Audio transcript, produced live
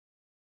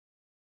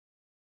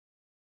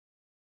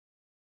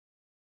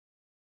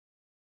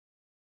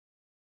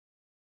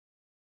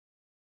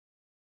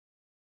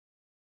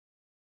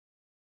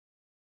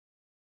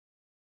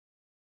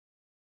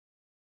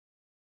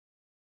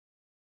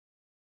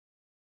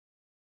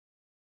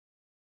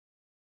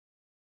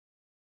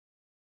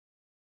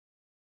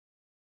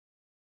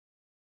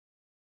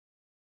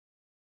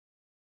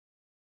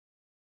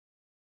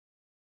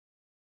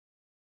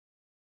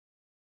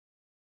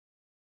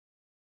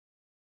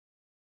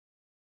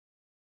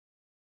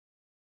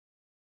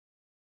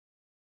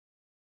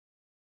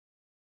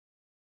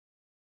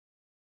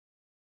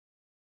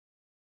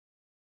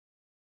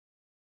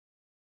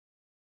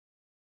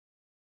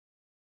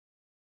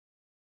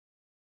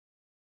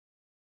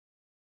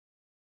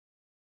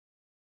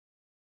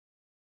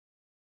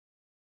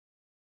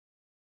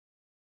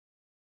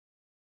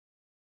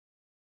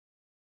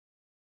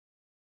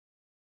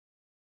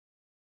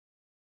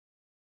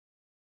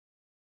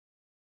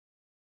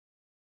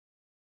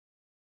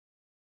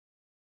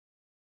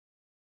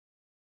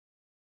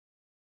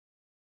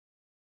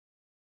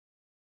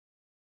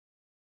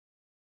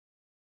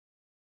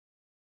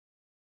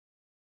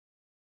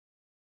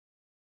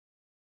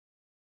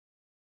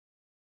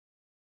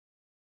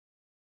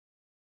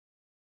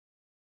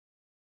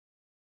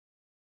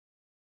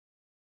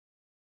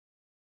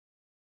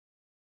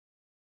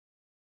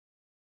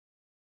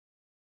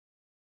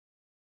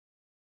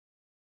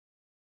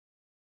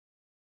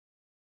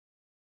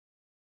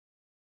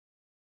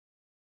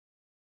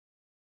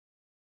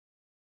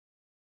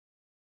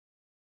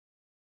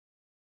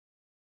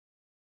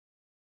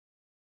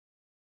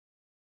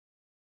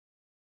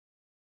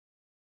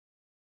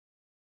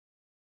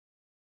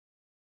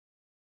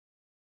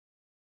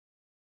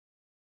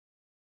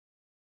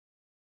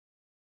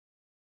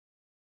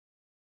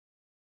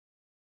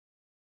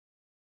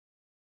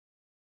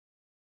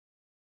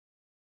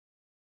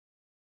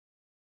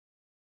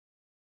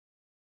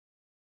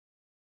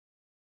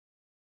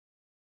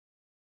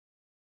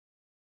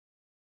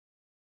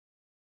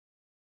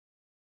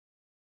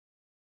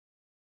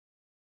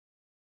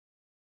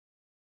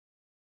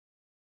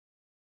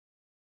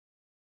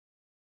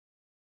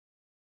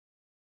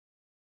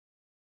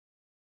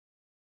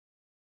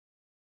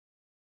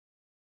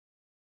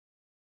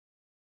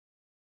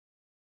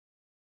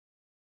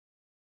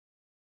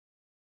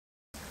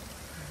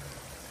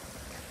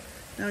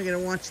Now we gotta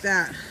watch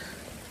that.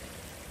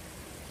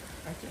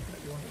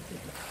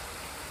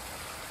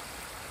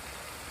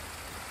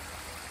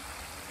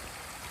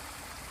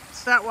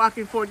 Start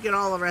walking forward, get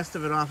all the rest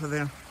of it off of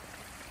there.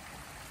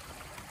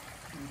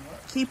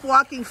 Keep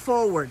walking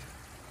forward.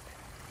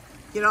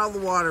 Get all the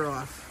water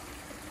off.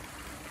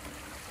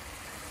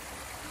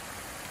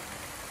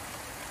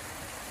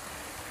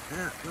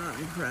 Not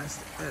impressed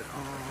at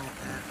all,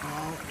 at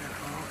all, at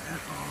all, at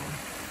all.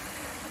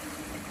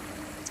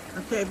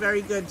 Okay,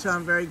 very good,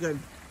 Tom, very good.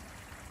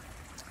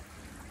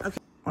 Okay,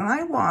 when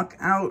I walk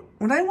out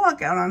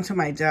onto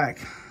my deck,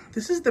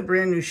 this is the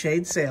brand new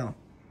shade sail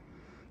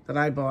that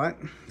I bought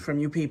from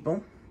you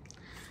people.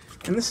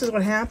 And this is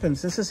what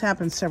happens. This has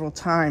happened several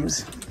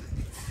times.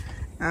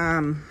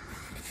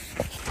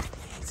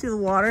 See the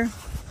water?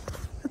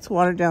 That's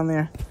water down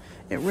there.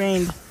 It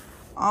rained.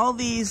 All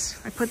these,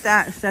 I put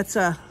that's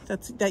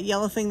that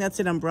yellow thing,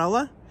 that's an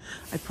umbrella.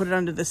 I put it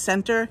under the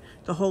center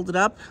to hold it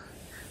up.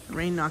 The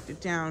rain knocked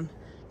it down.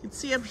 You can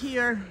see up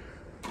here.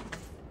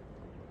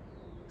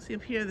 See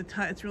up here,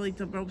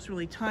 the rope's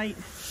really tight.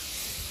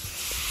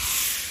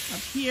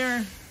 Up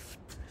here,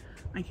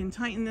 I can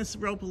tighten this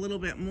rope a little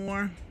bit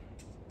more.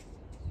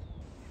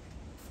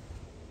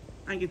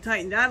 I can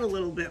tighten that a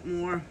little bit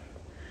more.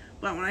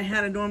 But when I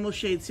had a normal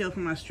shade sail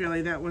from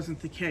Australia, that wasn't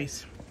the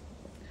case.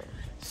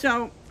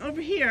 So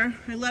over here,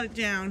 I let it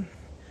down.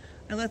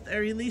 I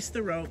released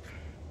the rope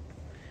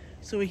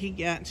so we could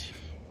get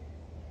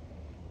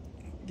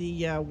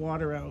the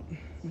water out,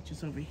 which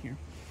is over here.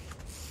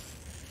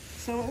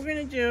 So what we're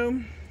gonna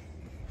do,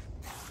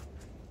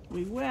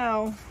 we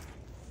will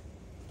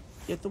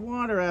get the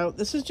water out.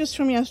 This is just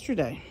from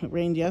yesterday. It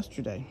rained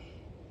yesterday.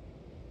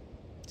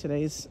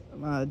 Today's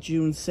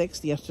June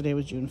 6th. Yesterday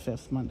was June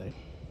 5th, Monday.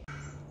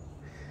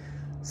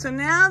 So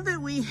now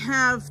that we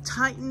have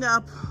tightened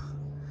up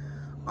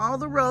all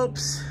the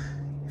ropes,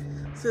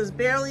 so there's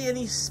barely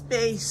any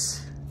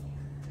space,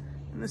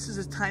 and this is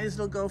as tight as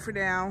it'll go for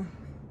now.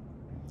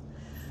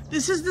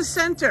 This is the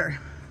center.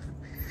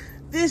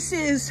 This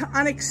is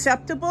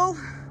unacceptable.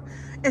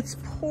 It's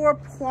poor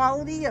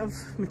quality of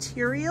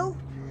material.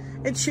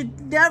 It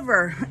should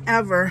never,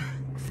 ever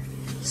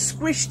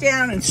squish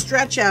down and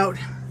stretch out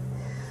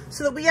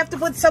so that we have to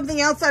put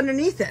something else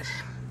underneath it.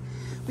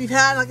 We've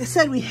had, like I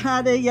said, we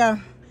had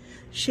a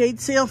shade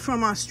sail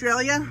from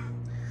Australia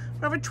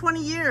for over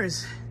 20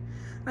 years.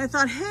 And I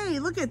thought, hey,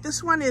 look at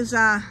this one is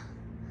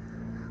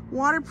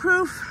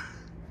waterproof.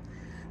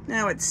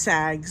 Now it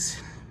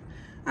sags.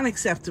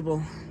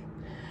 Unacceptable.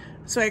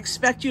 So I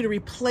expect you to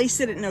replace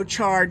it at no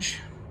charge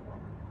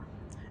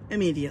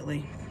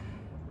immediately.